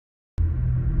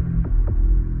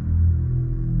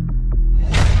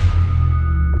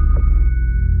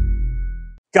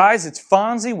Guys, it's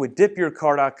Fonzie with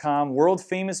DipYourCar.com, world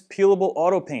famous peelable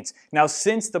auto paints. Now,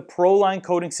 since the ProLine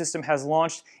coating system has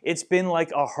launched, it's been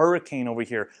like a hurricane over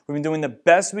here. We've been doing the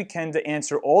best we can to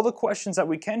answer all the questions that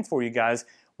we can for you guys.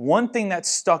 One thing that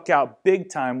stuck out big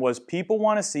time was people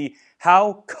want to see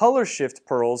how ColorShift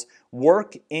pearls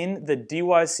work in the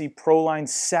DYC ProLine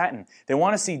satin. They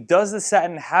want to see, does the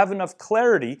satin have enough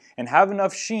clarity and have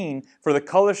enough sheen for the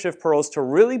ColorShift pearls to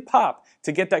really pop,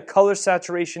 to get that color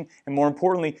saturation, and more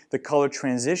importantly, the color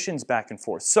transitions back and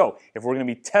forth. So, if we're going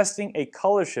to be testing a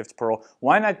ColorShift pearl,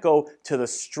 why not go to the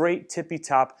straight tippy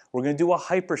top? We're going to do a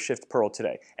hypershift pearl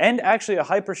today. And actually a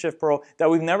hypershift pearl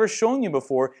that we've never shown you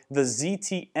before, the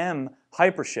ZTM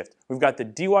hypershift. We've got the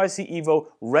DYC Evo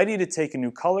ready to take a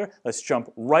new color. Let's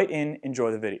jump right in,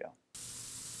 enjoy the video.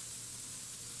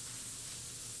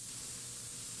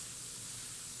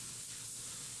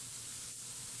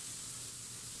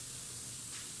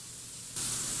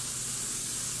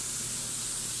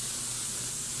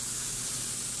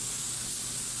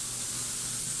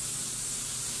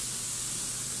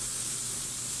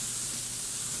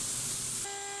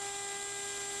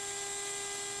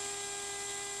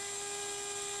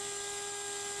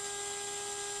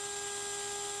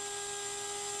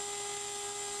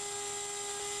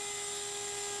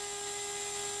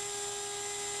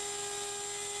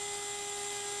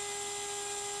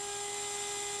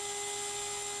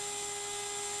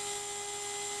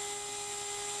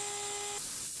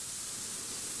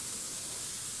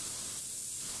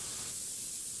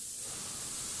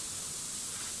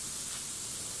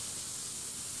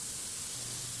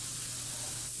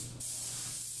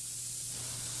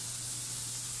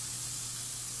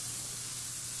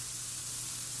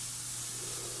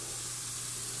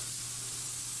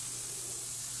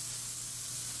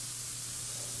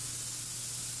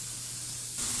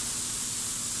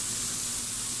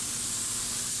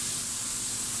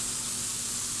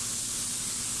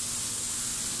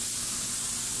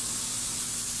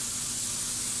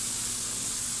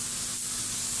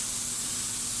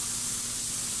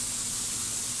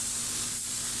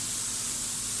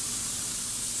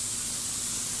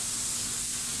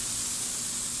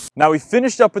 Now we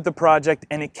finished up with the project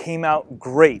and it came out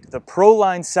great. The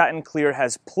ProLine Satin Clear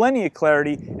has plenty of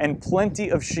clarity and plenty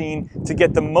of sheen to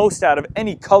get the most out of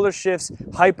any color shifts,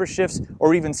 hyper shifts,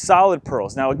 or even solid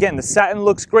pearls. Now again, the satin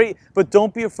looks great, but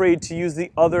don't be afraid to use the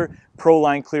other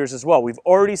ProLine clears as well. We've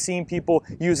already seen people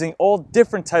using all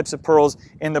different types of pearls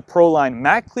in the ProLine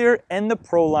Matte Clear and the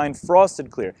ProLine Frosted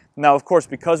Clear. Now, of course,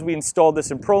 because we installed this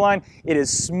in ProLine, it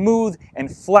is smooth and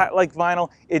flat like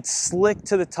vinyl. It's slick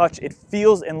to the touch. It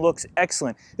feels and looks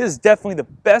excellent. This is definitely the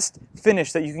best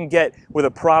finish that you can get with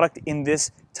a product in this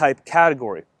type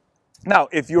category. Now,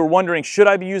 if you're wondering, should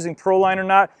I be using ProLine or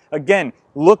not? Again,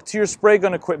 look to your spray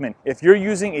gun equipment. If you're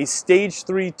using a stage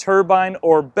 3 turbine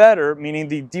or better, meaning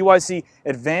the DYC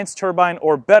Advanced Turbine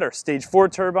or better, stage 4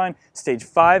 turbine, stage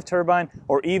 5 turbine,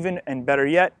 or even, and better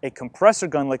yet, a compressor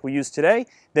gun like we use today,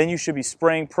 then you should be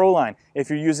spraying ProLine. If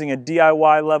you're using a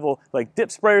DIY level like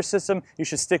dip sprayer system, you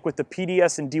should stick with the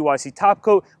PDS and DYC top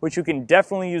coat, which you can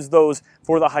definitely use those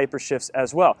for the hyper shifts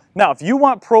as well. Now, if you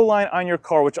want ProLine on your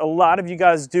car, which a lot of you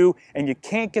guys do, and you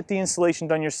can't get the installation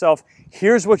done yourself,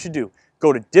 here's what you do.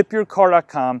 Go to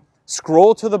DipYourCar.com,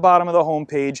 scroll to the bottom of the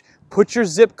homepage, put your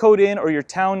zip code in or your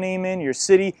town name in, your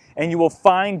city, and you will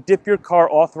find DipYourCar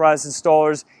authorized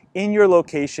installers in your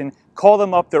location. Call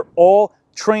them up. They're all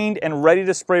trained and ready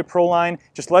to spray ProLine.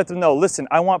 Just let them know, listen,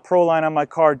 I want ProLine on my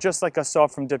car just like I saw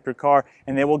from DipYourCar,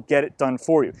 and they will get it done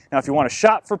for you. Now, if you want to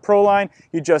shop for ProLine,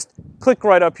 you just click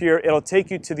right up here. It'll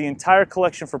take you to the entire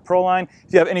collection for ProLine.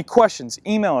 If you have any questions,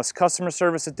 email us,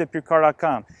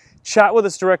 CustomerService@DipYourCar.com. Chat with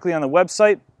us directly on the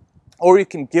website, or you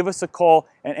can give us a call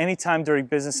at any time during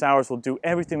business hours. We'll do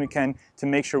everything we can to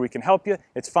make sure we can help you.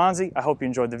 It's Fonzie. I hope you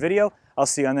enjoyed the video. I'll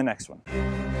see you on the next one.